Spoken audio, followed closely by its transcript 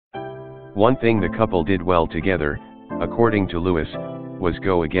One thing the couple did well together, according to Lewis, was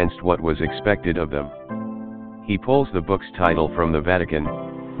go against what was expected of them. He pulls the book's title from the Vatican,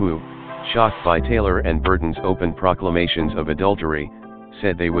 who, shocked by Taylor and Burton's open proclamations of adultery,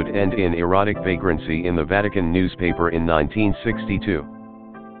 said they would end in erotic vagrancy in the Vatican newspaper in 1962.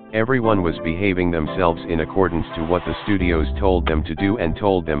 Everyone was behaving themselves in accordance to what the studios told them to do and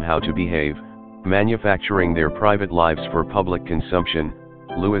told them how to behave, manufacturing their private lives for public consumption,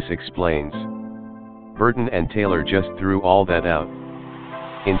 Lewis explains. Burton and Taylor just threw all that out.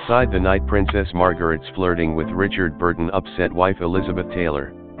 Inside the night, Princess Margaret's flirting with Richard Burton upset wife Elizabeth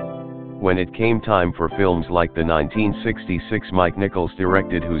Taylor. When it came time for films like the 1966 Mike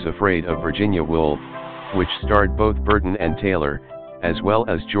Nichols-directed Who's Afraid of Virginia Woolf, which starred both Burton and Taylor, as well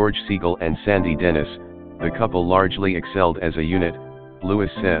as George Segal and Sandy Dennis, the couple largely excelled as a unit, Lewis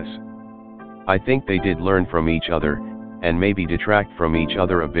says. I think they did learn from each other, and maybe detract from each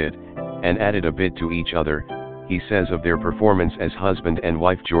other a bit, and added a bit to each other, he says of their performance as husband and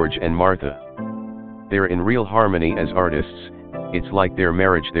wife George and Martha. They're in real harmony as artists, it's like their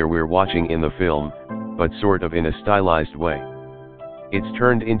marriage there we're watching in the film, but sort of in a stylized way. It's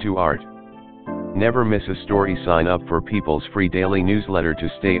turned into art. Never miss a story. Sign up for People's free daily newsletter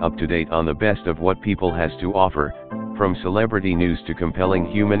to stay up to date on the best of what People has to offer, from celebrity news to compelling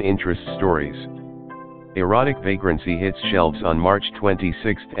human interest stories. Erotic Vagrancy hits shelves on March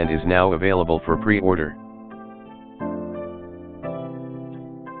 26 and is now available for pre-order.